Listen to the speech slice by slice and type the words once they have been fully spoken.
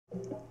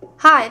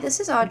Hi, this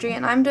is Audrey,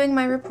 and I'm doing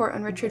my report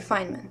on Richard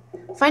Feynman.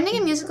 Finding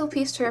a musical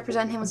piece to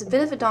represent him was a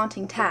bit of a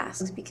daunting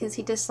task, because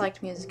he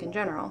disliked music in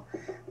general,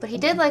 but he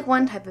did like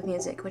one type of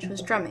music, which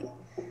was drumming.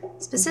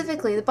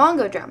 Specifically, the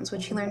bongo drums,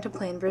 which he learned to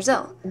play in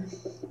Brazil.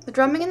 The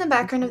drumming in the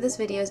background of this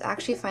video is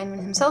actually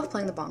Feynman himself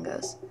playing the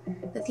bongos.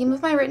 The theme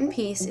of my written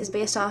piece is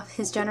based off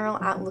his general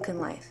outlook in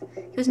life.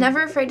 He was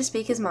never afraid to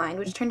speak his mind,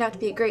 which turned out to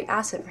be a great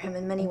asset for him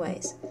in many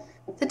ways.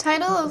 The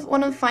title of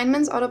one of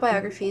Feynman's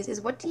autobiographies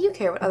is What Do You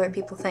Care What Other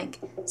People Think?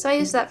 So I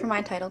used that for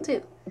my title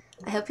too.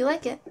 I hope you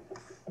like it.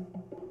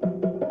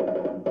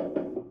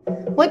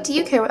 What do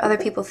you care what other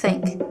people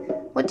think?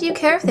 What do you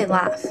care if they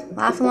laugh?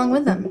 Laugh along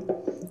with them.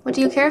 What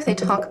do you care if they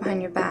talk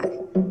behind your back?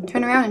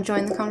 Turn around and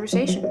join the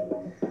conversation.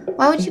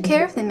 Why would you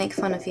care if they make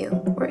fun of you?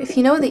 Or if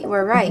you know that you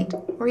are right,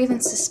 or even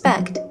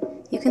suspect,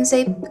 you can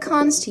say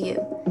pecans to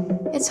you.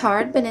 It's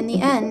hard, but in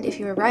the end, if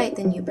you are right,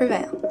 then you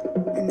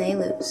prevail, and they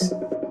lose.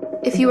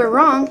 If you are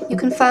wrong, you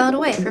can file it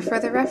away for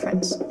further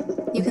reference.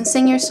 You can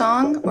sing your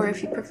song, or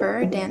if you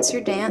prefer, dance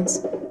your dance,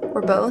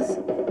 or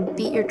both.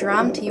 Beat your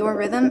drum to your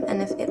rhythm,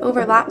 and if it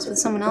overlaps with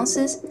someone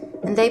else's,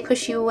 and they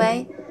push you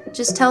away,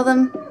 just tell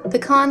them,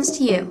 pecans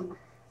to you.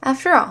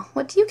 After all,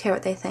 what do you care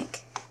what they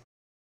think?